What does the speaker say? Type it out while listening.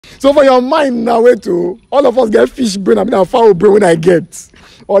So for your mind now, wait to all of us get fish brain. I mean, a fowl brain when I get.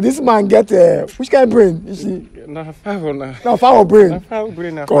 Or this man get which kind of brain? Is she? Na fowl na. No, fowl brain. Na fowl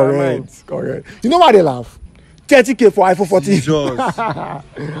brain. Na fowl mind. Correct. You know why they laugh? 30K for iPhone 14. Jesus.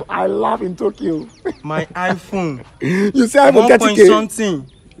 I laugh in Tokyo. My iPhone. You say iPhone 30K.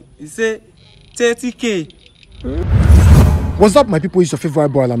 Something. You say 30K. What's up, my people? It's your favorite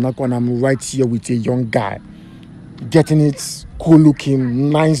boy. I'm right here with a young guy. Getting it, cool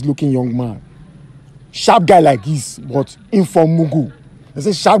looking, nice looking young man. Sharp guy like this, but in for Mugu. They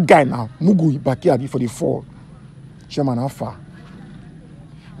say sharp guy now. Mugu back here for the fall. Chairman, how far?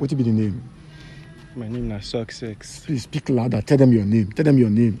 What will be the name? My name is Success. Please speak louder. Tell them your name. Tell them your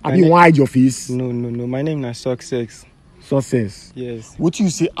name. Have you hide your face? No. My name is Success. Success. Yes. What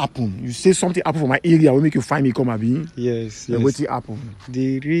you say happen? You say something happen for my area will make you find me come abi? Yes. What it happen?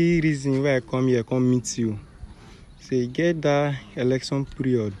 The real reason why I come here, come meet you. Say get that election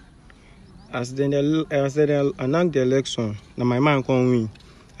period. As then announce the election, now my man come win.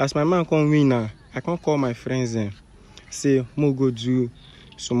 As my man come win now, I can call my friends then. Say, mo go do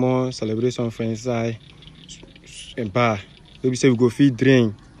some more celebration for inside a bar. Maybe say we go feed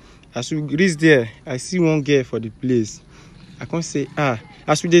drink. As we reach there, I see one girl for the place. I can't say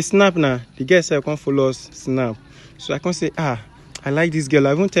as we dey snap now, the girl say I can't follow us snap. So I can't say I like this girl.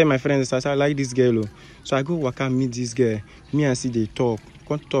 I won't tell my friends I say I like this girl. So I go waka meet this girl. Me and see they talk.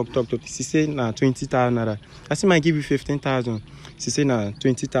 Can't talk. She say na 20,000 naira. I say I give you 15,000. She say na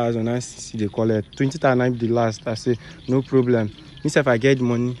 20,000. I see they call it 20,000 the last. I say no problem. Me say if I get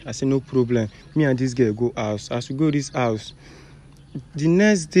money, I say no problem. Me and this girl go house. As we go this house, the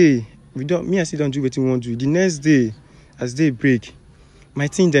next day me and she don't do what we want to do. The next day, as they break, my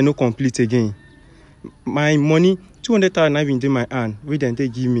thing they no complete again. My money 200,000 I been in my hand. Wait then they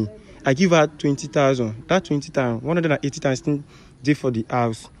give me. I give her 20,000. That 20,000, 180,000 still dey for the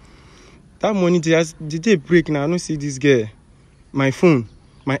house. That money the day break now. I don't see this girl. My phone,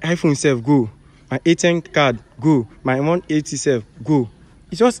 my iPhone self go. My ATM card go. My 180 self go.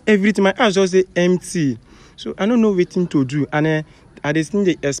 It's just everything. My house just empty. So I don't know what to do. And I just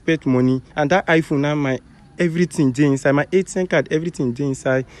need to expect money. And that iPhone now, my everything dey inside. My ATM card, everything dey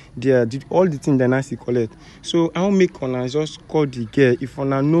inside there. All the things that I see collect. So I won't make one. I just call the girl. If I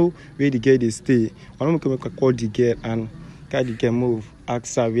know where the girl they stay, I don't make a call the girl and carry the girl move.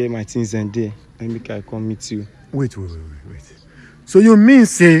 Ask her where my things are there. And make her come meet you. Wait. So you mean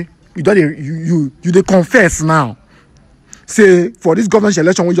say you they confess now? Say for this government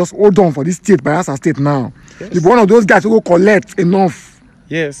election we just hold on for this state Bayelsa state now. Yes. You be one of those guys who go collect enough.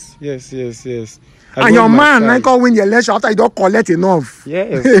 Yes. And your man ain't gonna win the election after you don't collect enough.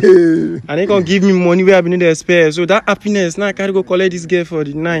 Yes. And they gonna give me money where I've been in the spare. So that happiness now I carry go collect this girl for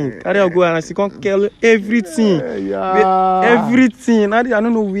the 9th. Carry go and I see can kill everything. Yeah. Everything. I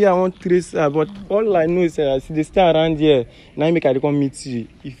don't know where I want to trace her, but all I know is I see they stay around here. Now I make her come meet you.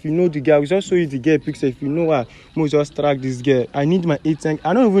 If you know the girl, we just show you the girl picture. If you know her, we just track this girl. I need my ATM.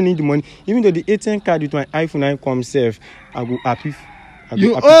 I don't even need the money. Even though the ATM card with my iPhone I come safe, I go happy.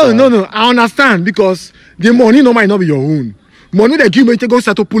 No, I understand because the money might not be your own. Money they give me to go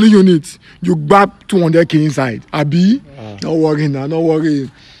settle pulling units. You grab 200K inside. Abi, no worry now, no worry.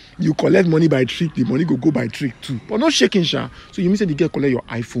 You collect money by trick, the money go by trick too. But not shaking, sha. So you mean say the girl collect your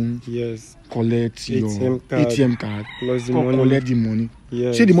iPhone? Yes. Collect ATM card. Plus the money. Collect the money.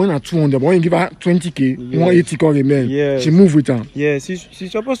 Yes. Say the money at 200, but when you give her 20K, 180 can remain. Yes. She move with her. Yes,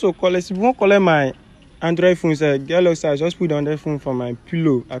 she's supposed to collect. She won't collect my Android phone. Girl, I just put on the phone for my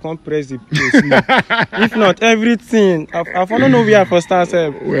pillow. I can't press the pillow. If not, everything. I don't know where I first start.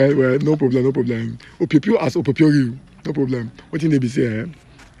 Well, no problem. 0pi0pi0 as 0pi0pi0. No problem. What thing they be say?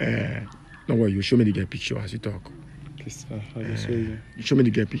 No worry, you show me the girl picture as you talk. Okay, sir. I'll just show you. You show me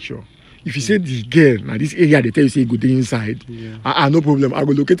the girl picture. If you say the girl, now this area they tell you say you go dey inside. Yeah. No problem. I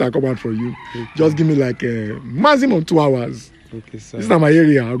go locate her come out for you. Okay. Just give me like maximum 2 hours. Okay, sir. This is not my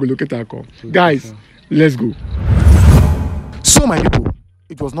area. I go locate her come. Okay, guys, sir. Let's go. So my people,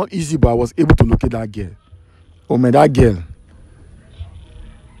 it was not easy, but I was able to locate that girl. Oh man, that girl.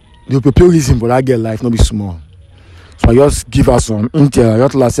 The 0pi0pi0 reason for that girl life not be small. So I just give her some intel. I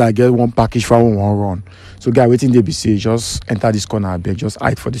just last say I get one package for one run. So guy waiting there be say just enter this corner, I beg, just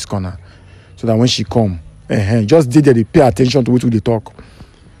hide for this corner. So that when she come, just did they pay attention to what they talk.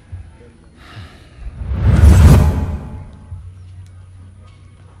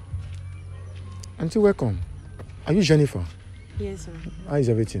 Auntie, welcome. Are you Jennifer? Yes, sir. How is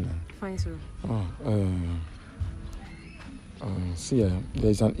everything? Fine, sir. See,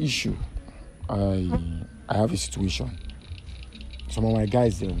 there is an issue. I have a situation. Some of my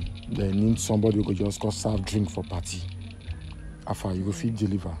guys, they need somebody who could just go serve drink for party. After you go feed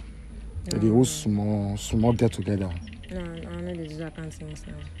deliver. They all small get together. No, I know they do that kind of things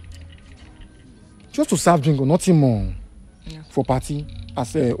now. Just to serve drink or nothing more. Yeah. For party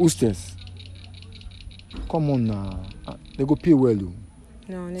as a hostess. Come on now. They go pay well.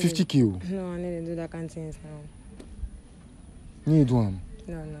 No, I know 50K. No, I know they do that kind of things now. Need one.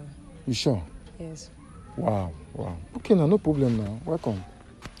 No. You sure? Yes. Wow. Okay, now no problem now. Welcome.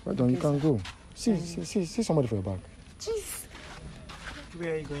 Well done, you can go. See somebody for your back. Jeez.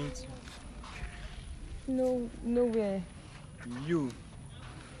 Where are you going to? No, nowhere. You.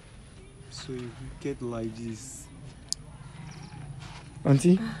 So you get like this.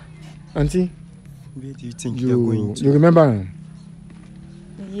 Auntie? Where do you think you're going to? You remember him?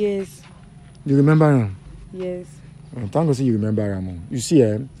 Yes. You remember him? Yes. Thank God say you remember him. You see,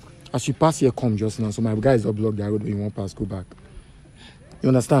 as you pass here, come just now. So my guys will block the road when you won't pass, go back. You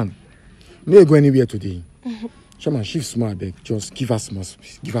understand? No go anywhere today. Shaman, shift small, beg. Just give us more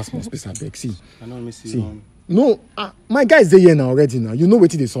space. I beg. See. I know me see. No, my guys they here now already now. You know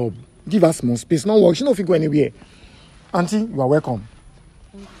what they solve. Give us more space. No work. She no fit go anywhere. Auntie, you are welcome.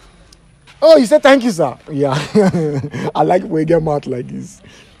 Oh, you said thank you, sir. Yeah. I like when you get mouth like this.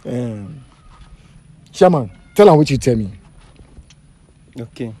 Shaman, tell her what you tell me.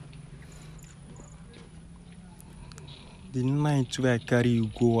 Okay. The night where I carry you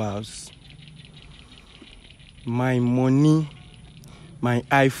go house, my money, my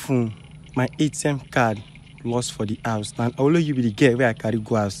iPhone, my ATM card lost for the house. And although you be the girl where I carry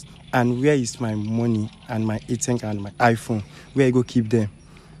go house, and where is my money and my ATM card and my iPhone? Where I go keep them?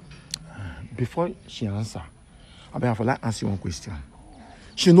 Before she answer, I better for like ask you one question.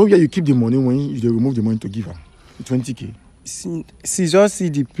 She know where you keep the money when you remove the money to give her. 20K. See, just see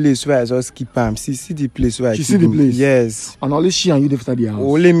the place where I just keep them. See the place where she see the place? Yes. And only she and you after the house?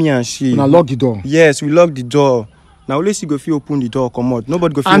 Only me and she. And I lock the door? Yes, we lock the door. Now only she go fit open the door, come out.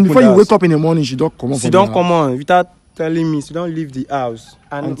 Nobody go fit open the house. And before you wake up up in the morning, she don't come out. She don't come on without telling me. She don't leave the house.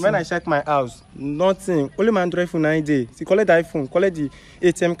 And when I check my house, nothing. Only my Android phone 9 days. She collect the iPhone, collect the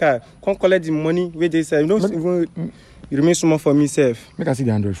ATM card, come collect the money where they say. You don't even remain small for me, safe. Make I see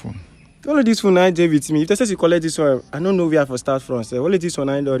the Android phone. Only this phone 9 days with me. If they say she collect this one, I don't know where I for start from. So only this one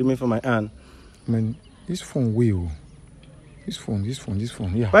 9 days remain for my hand. Man, this phone will. This phone,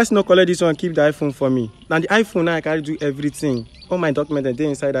 yeah. Why she not collect this one, keep the iPhone for me? Now the iPhone now I can do everything. All my documents they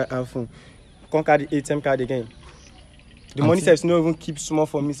inside that iPhone. Can't carry the ATM card again. The money says no even keep small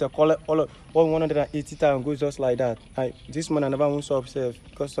for me. So call it all 180,000 goes just like that. This money I never won't solve self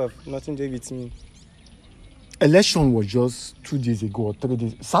because of nothing there with me. Election was just 2 days ago or 3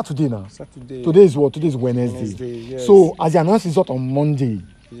 days. Saturday now. Saturday. Today is what? Today is Wednesday. Yes. So as the announced result on Monday.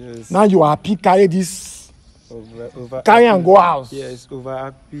 Yes. Now you are happy carry this. Over carry happy. And go house. Yes, over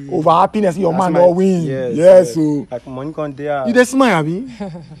happy. Over happiness, your man not win. Yes. So like money can't there. You just smile, Abby.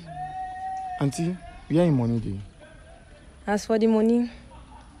 Auntie, where your money dey? As for the money,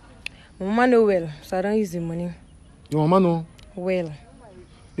 my mama know well, so I don't use the money. Your mama know? Well.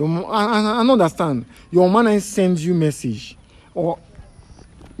 I don't understand. Your mama send you message, or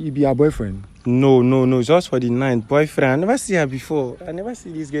you be her boyfriend? No. Just for the night, boyfriend. I never see her before. I never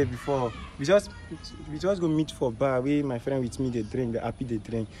see this girl before. We just go meet for bar. Where my friend with me they drink, they happy they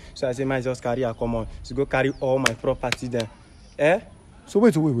drink. So I say, man, just carry her come on. So go carry all my property there. So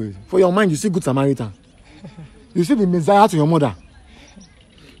wait. For your mind, you see Good Samaritan. You see the Messiah to your mother.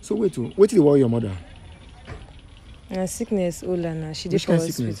 So wait till you worry your mother. Sickness, Ola, she did Which for kind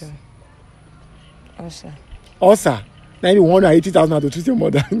hospital. Sickness? Ulcer. Now you 180,000 to treat your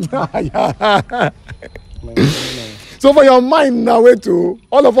mother. So for your mind now, wait to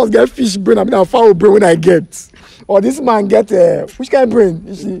all of us get fish brain. I mean, a foul brain when I get. Or this man get which kind of brain?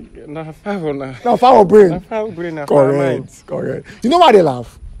 Is she? No, foul now. No, foul brain. No, foul brain. Correct. You know why they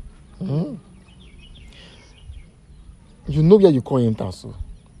laugh? Mm-hmm. You know where you call enter, so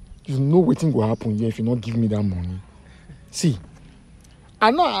you know what thing will happen here if you not give me that money. See,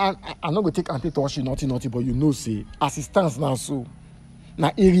 I'm not gonna take anti-touch naughty, but you know, say as it stands now, so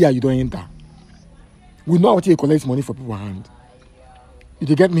now area you don't enter. We know how to collect money for people's hand.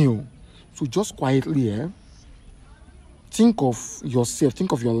 You get me? Oh? So just quietly, think of yourself,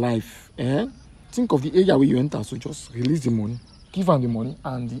 think of your life, think of the area where you enter. So just release the money, give her the money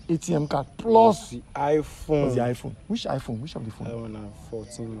and the ATM card plus the iPhone. The iPhone. Which iPhone? Which of the phone? iPhone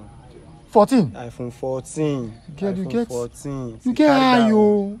 14. 14? iPhone 14. Girl, you get 14. You get high,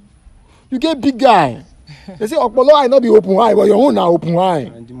 yo. You get big guy. They say Okpolo eye not be open eye, but your own now open eye.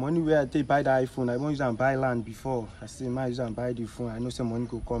 And the money where I take buy the iPhone, I won't use and buy land before. I say, man, use and buy the phone. I know some money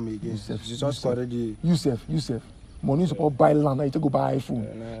could come again. You just already. Yusef. Money support buy land. Now you take go buy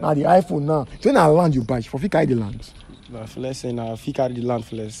iPhone. Now the iPhone now. So now land you buy. For carry the land. Na flexing now. If you carry the land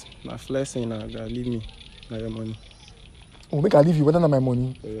flex. Na flexing now. Leave me. Na your money. Oh, make I leave you. Whether not my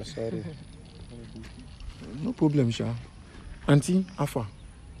money. Oh, you're sorry. No problem, Sha. Auntie, Alpha.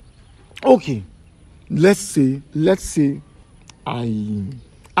 Okay. Let's say I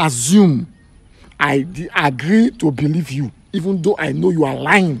assume I agree to believe you, even though I know you are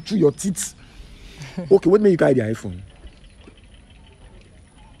lying through your teeth. Okay, what made you carry the iPhone?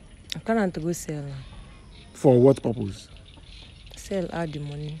 I can't to go sell. For what purpose? Sell out the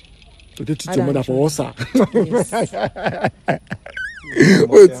money. To take your mother for Osa.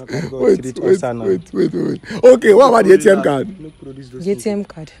 Wait. Okay, what about the ATM card? The ATM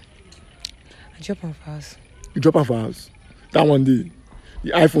card. I drop on fast. You drop off for house. That one day,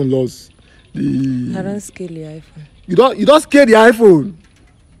 the iPhone lost. I don't scale the iPhone. You don't scale the iPhone.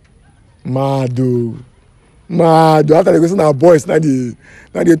 Mad. After they go to our boys, now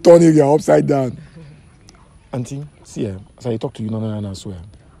they turn area upside down. Auntie, see as I talk to you, no, I swear.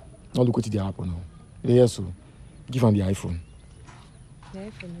 Not look at the Apple now. They hear so. Give him the iPhone. The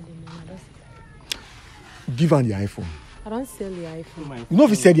iPhone, I don't. Give him the iPhone. I don't sell the iPhone. You know if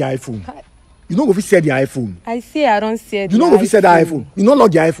you sell the iPhone. You know if you sell the iPhone. I say I don't sell the iPhone. You know if you sell the iPhone. You know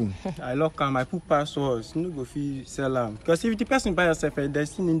log the iPhone. I lock am. I put passwords. You no go fit sell am. Because if the person buy yourself, they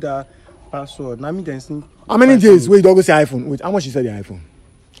still need that password. Now me then see. How many days wait you don't go say iPhone? Wait, how much you sell the iPhone?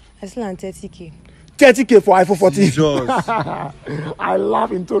 I sell on 30K. 30K for iPhone 14. Jesus. I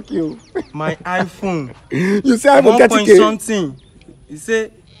laugh in Tokyo. My iPhone. You say iPhone 1 point 30K. something. You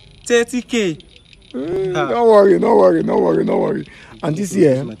say 30K. Don't worry. And this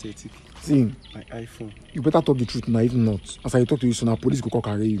year, My 30K. see, My iPhone. you better talk the truth now, if not. As I talk to you, so now police go call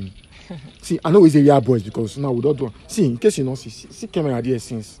carry you. See, I know it's a real boys because now we don't do. See, in case you know, see camera there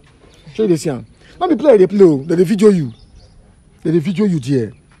since. Show you this here. Not be play, they play. They video you. They video you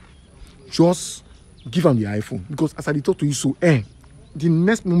there. Just give them the iPhone because as I talk to you, so the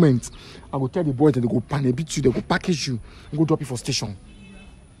next moment I will tell the boys that they go pan beat you, they go package you, and go drop you for station.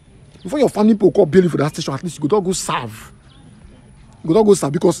 Before your family people call bail for that station, at least you go serve. You go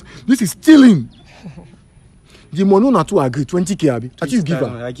serve because this is stealing. The money not to agree 20K abi. Actually you give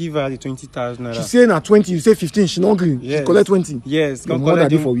her. I give her the 20,000 naira. She say na 20, you say 15. She not agree. Yes. She collect 20. Yes. Your mother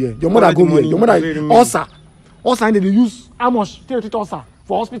dey for where? Your mother go where? Your mother ulcer. And they use how much? Take ulcer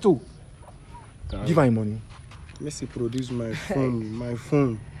for hospital. Give her money. Messi produce my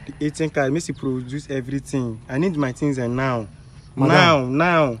phone, the ATM card. Messi produce everything. I need my things and now. Madam,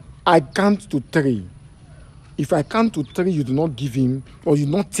 Now. I count to 3. If I count to 3, you do not give him or you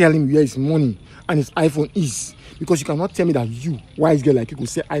not tell him where his money and his iPhone is. Because you cannot tell me that you, wise girl like you, could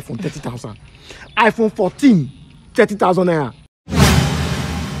say iPhone 30,000. iPhone 14, 30,000 naira.